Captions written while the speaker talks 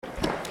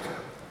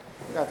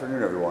Good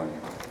afternoon, everyone.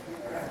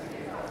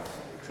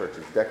 Church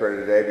is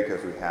decorated today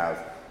because we have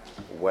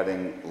a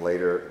wedding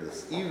later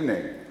this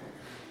evening.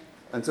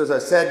 And so as I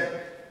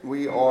said,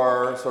 we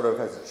are sort of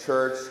as a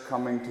church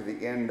coming to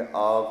the end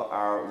of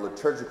our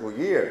liturgical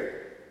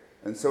year.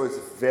 And so it's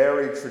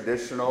very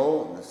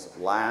traditional in this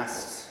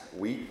last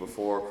week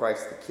before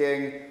Christ the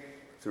King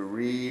to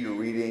read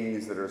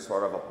readings that are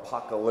sort of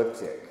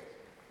apocalyptic,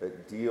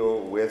 that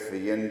deal with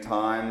the end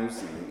times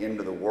and the end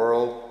of the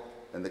world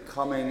and the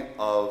coming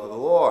of the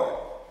Lord.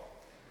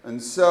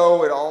 And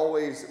so it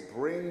always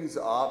brings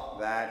up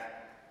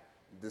that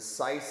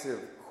decisive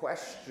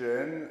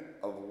question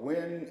of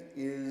when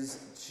is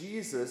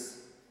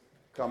Jesus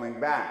coming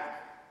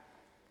back?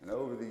 And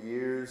over the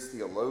years,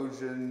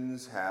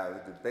 theologians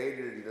have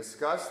debated and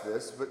discussed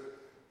this, but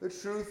the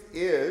truth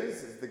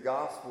is, as the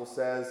gospel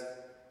says,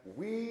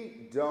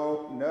 we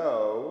don't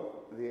know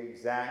the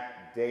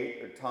exact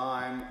date or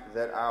time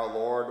that our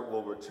Lord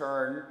will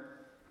return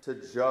to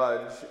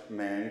judge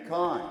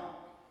mankind.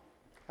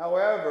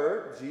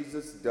 However,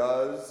 Jesus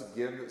does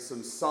give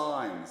some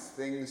signs,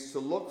 things to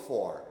look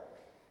for,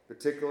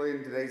 particularly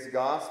in today's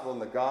gospel, in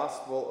the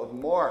Gospel of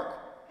Mark.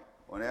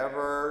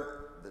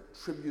 Whenever the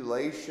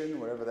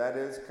tribulation, whatever that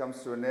is,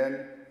 comes to an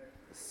end,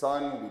 the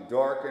sun will be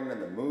darkened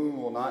and the moon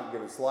will not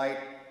give its light,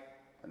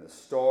 and the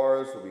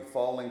stars will be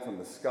falling from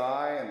the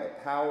sky, and the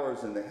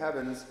powers in the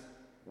heavens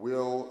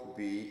will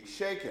be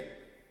shaken.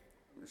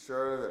 I'm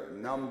sure that a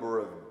number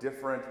of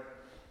different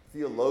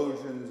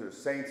theologians or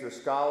saints or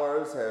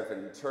scholars have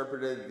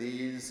interpreted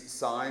these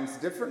signs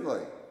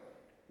differently.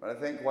 But I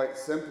think quite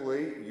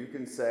simply, you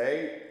can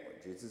say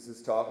what Jesus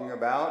is talking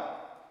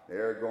about.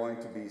 There are going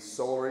to be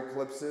solar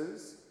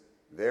eclipses.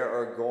 There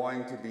are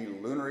going to be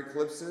lunar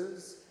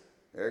eclipses.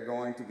 There are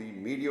going to be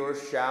meteor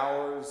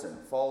showers and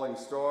falling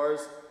stars,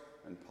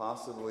 and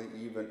possibly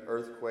even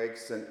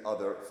earthquakes and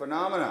other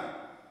phenomena.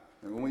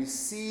 And when we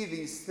see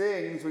these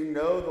things, we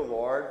know the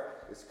Lord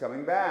is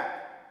coming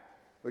back.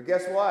 But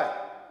guess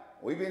what?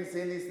 We've been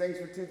seeing these things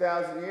for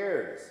 2,000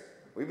 years.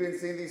 We've been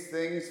seeing these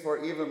things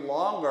for even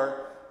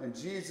longer, and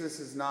Jesus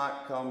has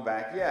not come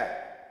back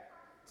yet.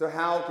 So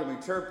how can we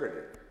interpret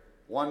it?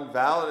 One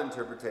valid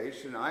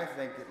interpretation, I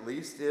think at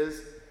least,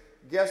 is,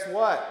 guess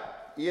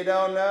what? You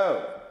don't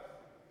know.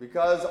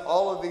 Because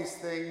all of these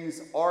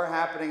things are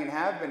happening and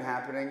have been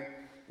happening,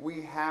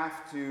 we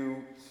have to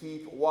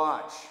keep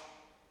watch.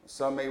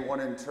 Some may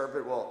want to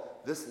interpret, well,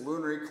 this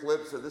lunar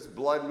eclipse or this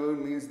blood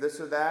moon means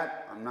this or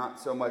that. I'm not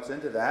so much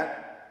into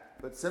that.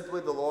 But simply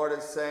the Lord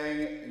is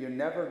saying, you're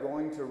never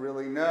going to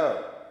really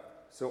know.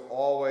 So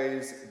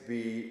always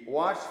be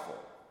watchful.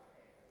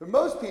 But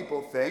most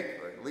people think,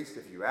 or at least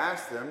if you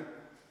ask them,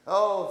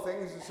 oh,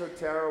 things are so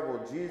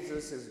terrible.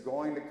 Jesus is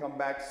going to come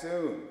back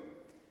soon.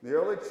 The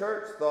early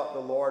church thought the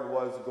Lord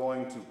was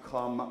going to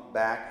come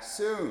back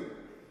soon.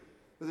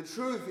 But the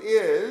truth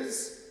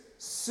is,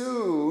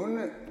 soon,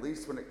 at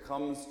least when it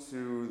comes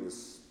to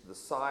the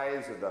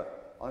size or the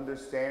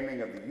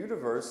understanding of the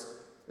universe,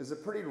 is a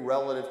pretty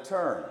relative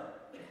term.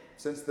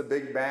 Since the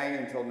Big Bang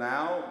until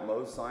now,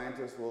 most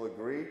scientists will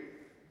agree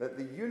that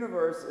the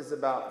universe is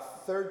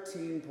about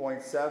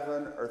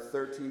 13.7 or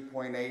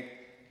 13.8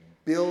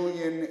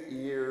 billion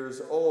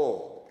years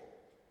old.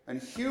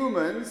 And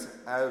humans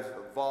have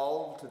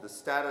evolved to the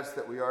status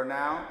that we are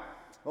now,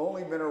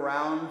 only been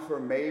around for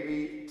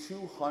maybe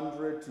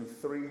 200 to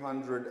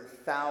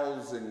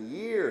 300,000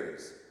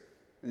 years.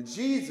 And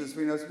Jesus,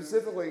 we know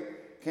specifically,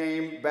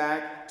 came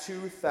back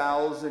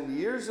 2,000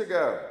 years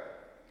ago.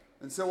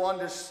 And so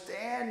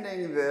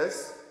understanding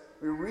this,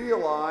 we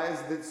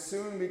realize that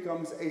soon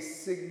becomes a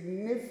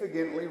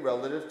significantly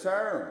relative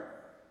term.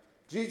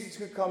 Jesus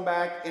could come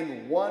back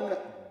in 1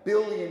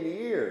 billion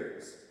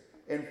years,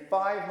 in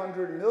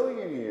 500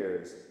 million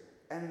years,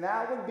 and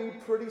that would be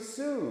pretty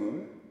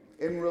soon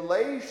in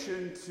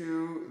relation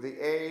to the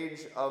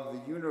age of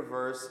the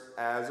universe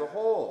as a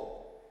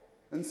whole.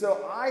 And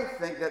so I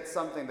think that's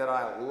something that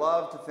I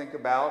love to think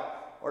about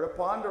or to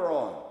ponder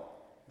on.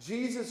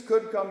 Jesus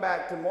could come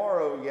back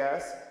tomorrow,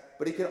 yes,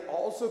 but he could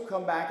also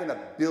come back in 1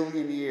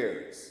 billion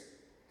years.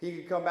 He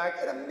could come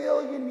back in 1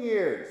 million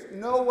years.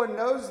 No one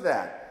knows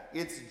that.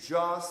 It's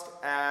just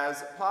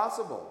as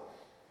possible.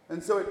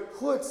 And so it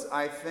puts,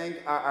 I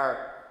think,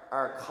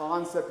 our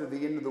concept of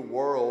the end of the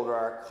world, or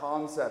our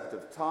concept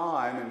of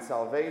time and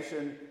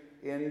salvation,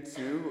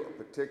 into a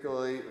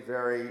particularly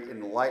very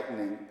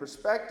enlightening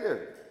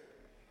perspective.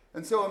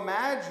 And so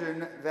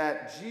imagine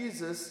that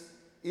Jesus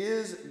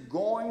is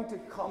going to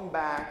come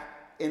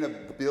back in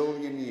 1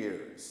 billion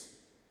years.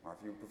 Or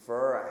if you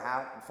prefer,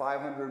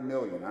 500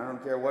 million. I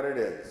don't care what it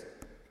is.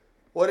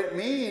 What it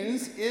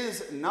means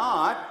is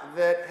not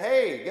that,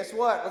 hey, guess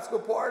what? Let's go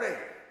party.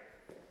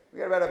 We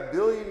got about 1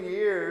 billion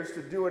years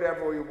to do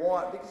whatever we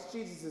want, because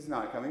Jesus is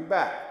not coming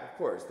back. Of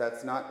course,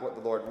 that's not what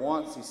the Lord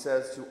wants. He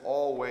says to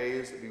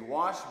always be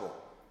watchful.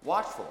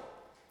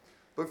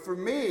 But for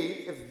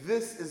me, if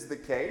this is the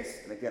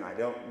case, and again, I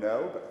don't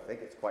know, but I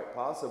think it's quite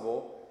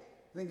possible,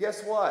 then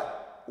guess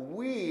what?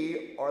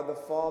 We are the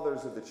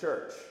fathers of the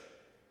church.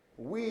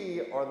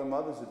 We are the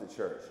mothers of the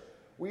church.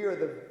 We are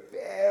the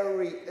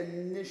very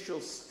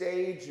initial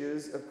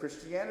stages of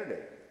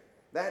Christianity.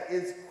 That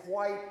is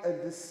quite a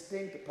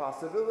distinct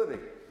possibility.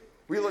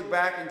 We look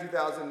back in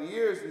 2,000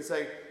 years and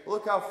say,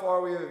 look how far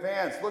we've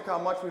advanced. Look how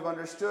much we've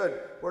understood.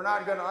 We're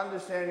not going to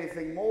understand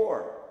anything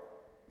more.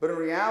 But in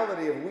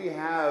reality, if we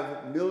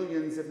have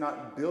millions, if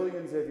not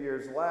billions of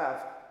years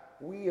left,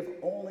 we have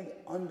only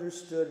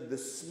understood the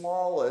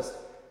smallest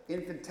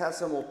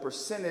infinitesimal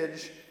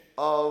percentage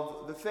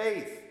of the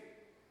faith.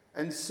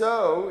 And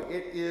so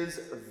it is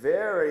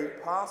very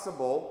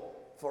possible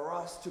for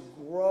us to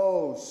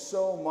grow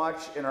so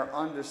much in our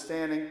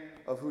understanding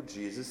of who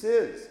Jesus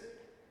is.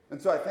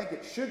 And so I think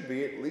it should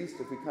be, at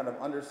least if we kind of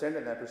understand it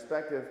in that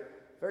perspective,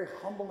 a very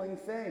humbling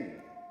thing.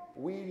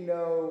 We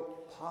know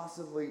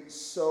possibly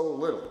so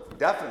little,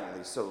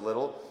 definitely so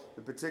little,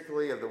 but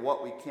particularly of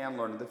what we can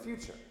learn in the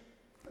future.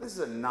 This is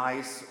a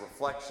nice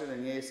reflection,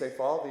 and you say,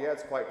 Father, yeah,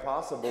 it's quite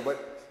possible,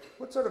 but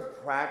what sort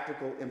of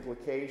practical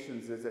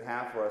implications does it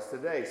have for us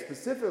today?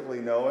 Specifically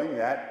knowing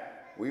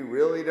that we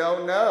really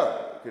don't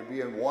know. It could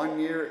be in 1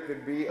 year, it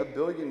could be a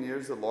billion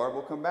years, the Lord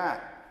will come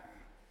back.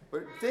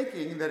 But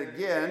thinking that,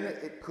 again,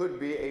 it could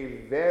be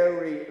a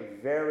very,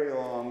 very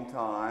long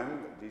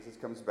time that Jesus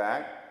comes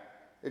back,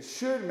 it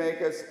should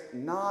make us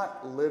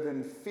not live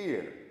in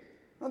fear.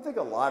 I don't think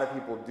a lot of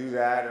people do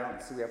that. I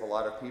don't see we have a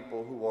lot of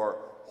people who are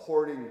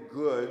hoarding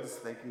goods,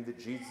 thinking that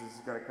Jesus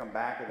is going to come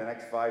back in the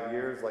next 5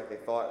 years like they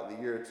thought in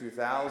the year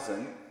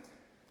 2000.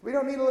 We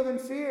don't need to live in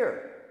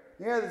fear.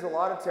 Yeah, there's a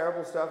lot of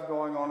terrible stuff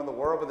going on in the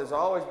world, but there's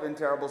always been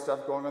terrible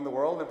stuff going on in the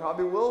world, and there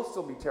probably will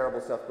still be terrible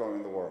stuff going on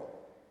in the world.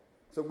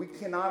 So we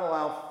cannot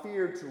allow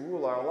fear to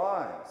rule our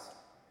lives.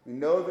 We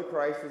know that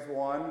Christ is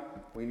won.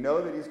 We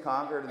know that he's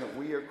conquered, and that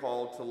we are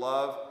called to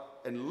love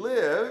and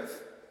live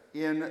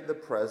in the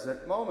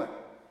present moment.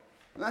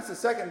 And that's the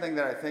second thing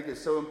that I think is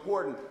so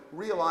important,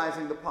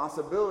 realizing the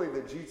possibility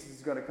that Jesus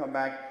is going to come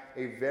back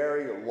a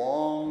very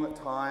long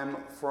time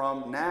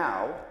from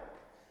now,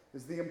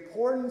 is the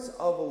importance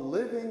of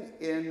living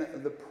in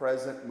the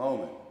present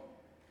moment.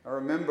 I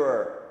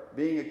remember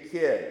being a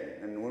kid,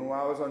 and when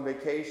I was on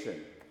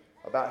vacation,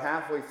 about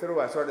halfway through,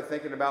 I started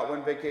thinking about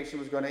when vacation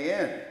was going to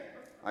end.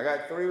 I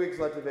got 3 weeks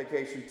left of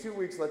vacation, 2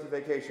 weeks left of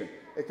vacation.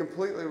 It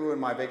completely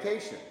ruined my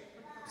vacation.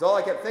 Because all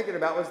I kept thinking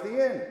about was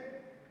the end.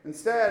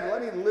 Instead,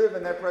 let me live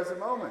in that present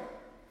moment.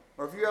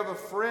 Or if you have a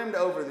friend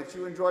over that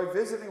you enjoy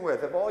visiting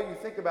with, if all you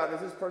think about is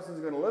this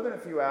person's going to live in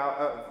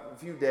a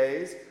few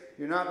days,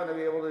 you're not going to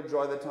be able to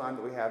enjoy the time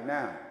that we have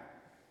now.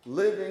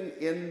 Living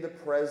in the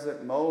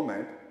present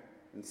moment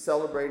and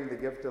celebrating the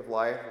gift of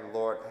life that the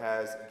Lord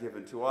has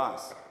given to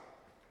us.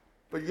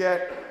 But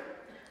yet,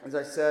 as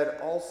I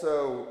said,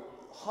 also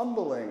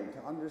humbling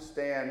to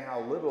understand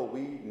how little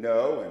we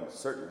know, and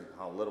certainly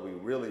how little we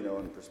really know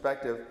in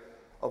perspective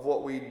of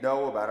what we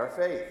know about our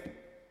faith.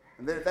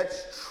 And that if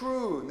that's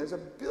true, and there's a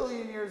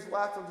billion years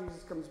left till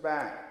Jesus comes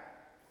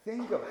back,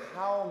 think of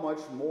how much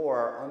more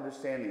our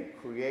understanding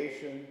of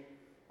creation,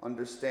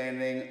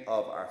 understanding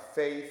of our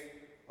faith,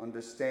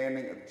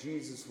 understanding of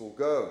Jesus will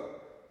go.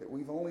 That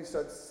we've only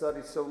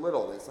studied so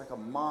little. It's like a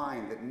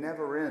mine that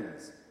never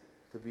ends,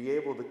 to be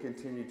able to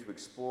continue to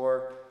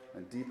explore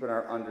and deepen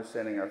our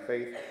understanding, our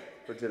faith,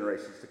 for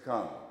generations to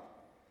come.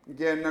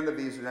 Again, none of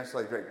these are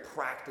necessarily very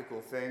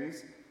practical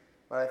things,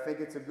 but I think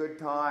it's a good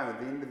time at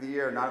the end of the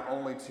year not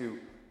only to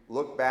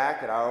look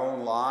back at our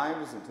own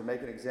lives and to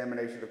make an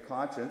examination of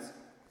conscience,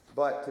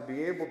 but to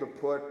be able to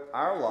put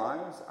our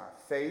lives, our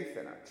faith,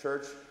 and our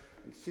church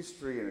and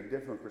history in a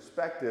different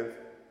perspective,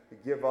 to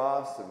give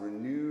us a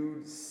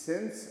renewed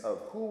sense of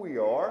who we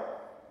are,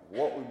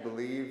 what we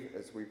believe,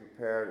 as we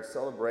prepare to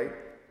celebrate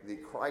the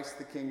Christ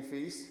the King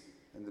feast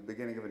and the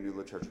beginning of a new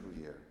liturgical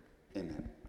year. Amen.